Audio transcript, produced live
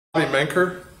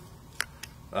Menker.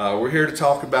 We're here to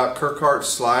talk about Kerckhaert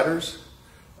sliders.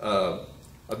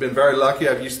 I've been very lucky.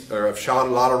 I've shot a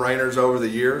lot of reiners over the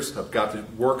years. I've got to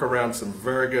work around some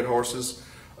very good horses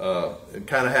and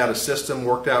kind of had a system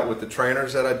worked out with the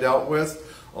trainers that I dealt with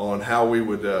on how we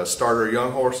would start our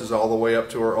young horses all the way up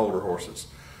to our older horses.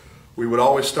 We would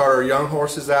always start our young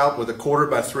horses out with a 1/4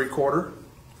 by 3/4.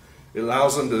 It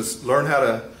allows them to learn how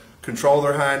to control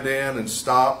their hind end and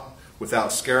stop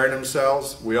without scaring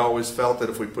themselves. We always felt that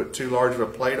if we put too large of a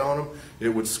plate on them, it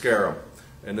would scare them,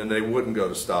 and then they wouldn't go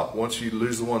to stop. Once you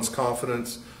lose the one's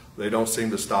confidence, they don't seem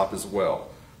to stop as well.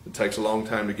 It takes a long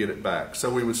time to get it back.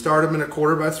 So we would start them in a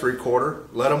 1/4 by 3/4,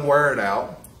 let them wear it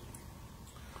out,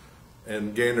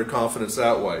 and gain their confidence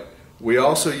that way. We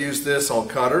also use this on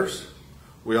cutters.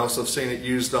 We also have seen it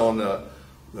used on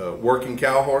the working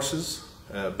cow horses.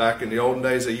 Back in the olden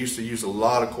days, they used to use a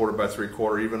lot of 1/4 by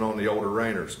 3/4, even on the older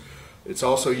reiners. It's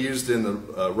also used in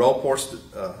the rope horses,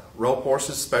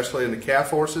 especially in the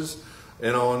calf horses,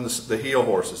 and on the heel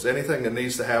horses. Anything that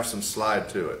needs to have some slide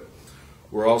to it.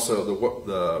 We're also,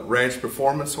 the ranch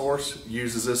performance horse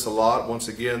uses this a lot. Once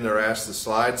again, they're asked to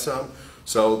slide some,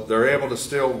 so they're able to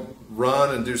still run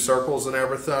and do circles and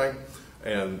everything,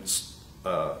 and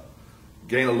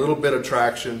gain a little bit of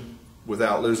traction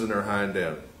without losing their hind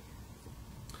end.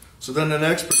 So then the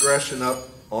next progression up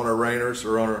on our reiners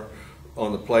or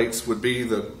on the plates would be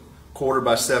the 1/4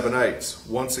 by 7/8.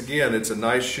 Once again, it's a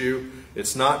nice shoe.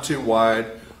 It's not too wide.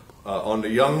 On the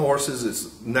young horses, it's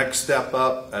next step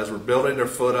up as we're building their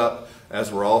foot up,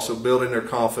 as we're also building their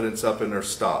confidence up in their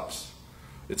stops.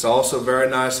 It's also very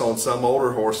nice on some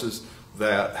older horses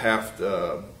that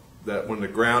that when the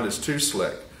ground is too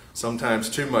slick, sometimes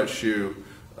too much shoe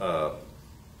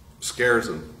scares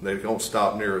them. They don't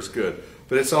stop near as good.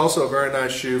 But it's also a very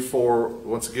nice shoe for,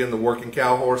 once again, the working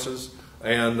cow horses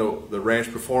and the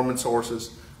ranch performance horses,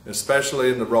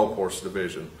 especially in the rope horse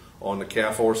division, on the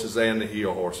calf horses and the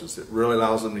heel horses. It really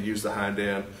allows them to use the hind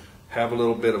end, have a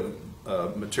little bit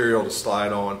of material to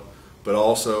slide on, but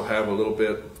also have a little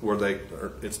bit where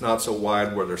it's not so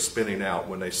wide where they're spinning out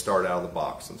when they start out of the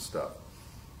box and stuff.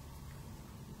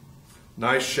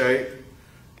 Nice shape,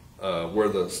 where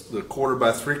the 1/4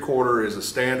 by 3/4 is a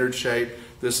standard shape.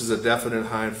 This is a definite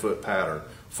hind foot pattern.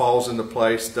 Falls into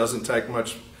place, doesn't take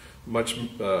much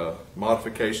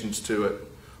modifications to it,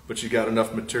 but you got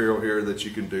enough material here that you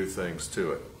can do things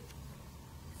to it.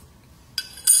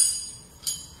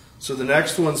 So the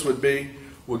next ones would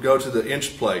go to the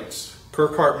inch plates.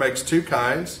 Kerckhaert makes two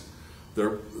kinds.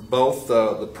 They're both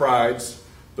the Prides,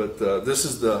 but this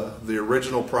is the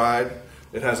original Pride.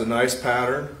 It has a nice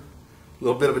pattern, a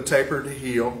little bit of a taper to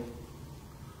heel.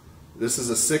 This is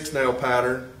a 6-nail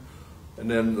pattern, and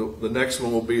then the next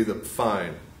one will be the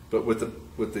fine. But with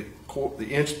the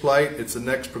inch plate, it's the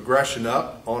next progression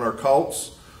up on our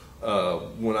colts.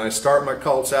 When I start my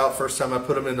colts out, first time I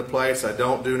put them into place, I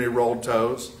don't do any rolled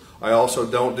toes. I also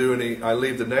don't do any, I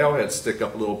leave the nail head stick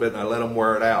up a little bit and I let them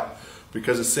wear it out.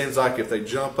 Because it seems like if they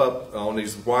jump up on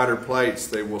these wider plates,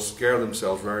 they will scare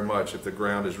themselves very much if the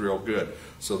ground is real good.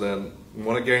 So then you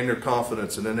want to gain their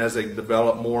confidence, and then as they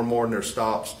develop more and more in their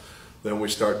stops, then we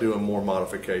start doing more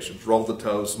modifications. Roll the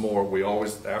toes more. We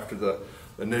always, after the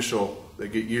initial, they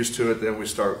get used to it, then we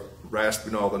start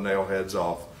rasping all the nail heads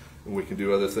off, and we can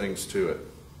do other things to it.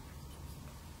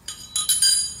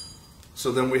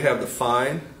 So then we have the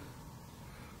fine,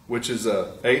 which is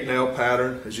a 8-nail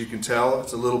pattern. As you can tell,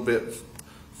 it's a little bit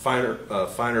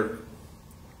finer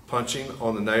punching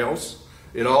on the nails.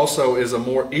 It also is a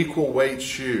more equal weight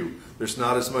shoe. There's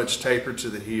not as much taper to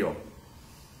the heel.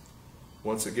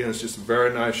 Once again, it's just a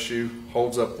very nice shoe,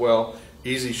 holds up well,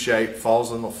 easy shape,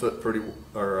 falls on the foot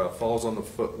falls on the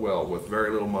foot well with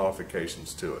very little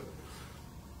modifications to it.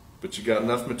 But you got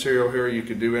enough material here, you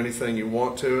can do anything you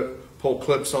want to it. Pull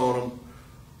clips on them,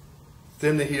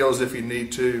 thin the heels if you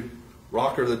need to,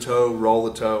 rocker the toe, roll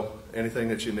the toe, anything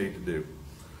that you need to do.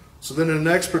 So then the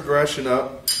next progression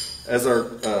up, as our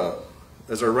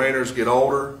reiners get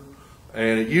older,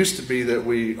 and it used to be that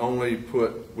we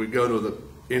go to the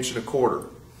 1.25 inch,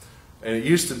 and it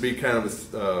used to be kind of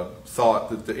thought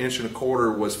that the 1.25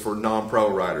 inch was for non-pro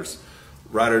riders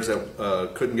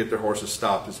that couldn't get their horses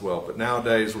stopped as well. But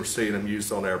nowadays we're seeing them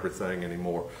used on everything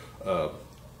anymore,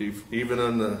 even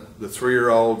in the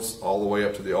 3-year-olds all the way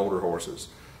up to the older horses.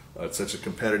 It's such a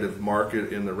competitive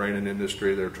market in the reining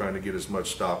industry. They're trying to get as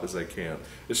much stop as they can.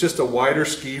 It's just a wider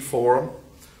ski for them.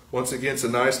 Once again, it's a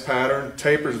nice pattern.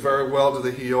 Tapers very well to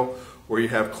the heel, where you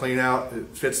have clean out. It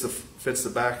fits the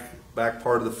back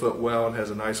part of the foot well and has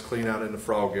a nice clean out in the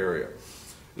frog area.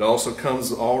 It also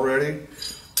comes already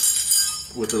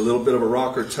with a little bit of a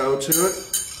rocker toe to it.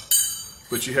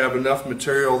 but you have enough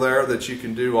material there that you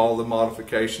can do all the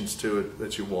modifications to it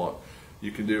that you want.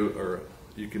 You can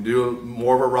do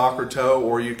more of a rocker toe,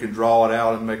 or you can draw it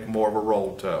out and make more of a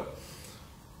rolled toe.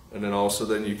 And then also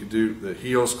then you can do the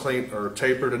heels clean or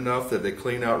tapered enough that they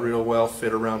clean out real well,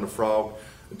 fit around the frog.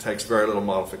 It takes very little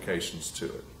modifications to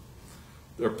it.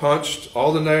 They're punched,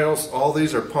 all the nails, all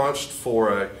these are punched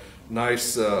for a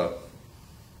nice 5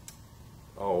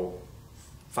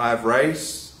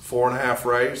 race, 4.5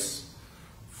 race,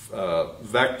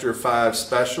 Vector 5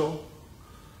 Special,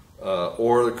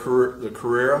 or the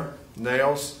Kerckhaert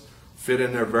nails fit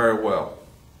in there very well.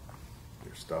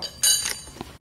 Here, stop.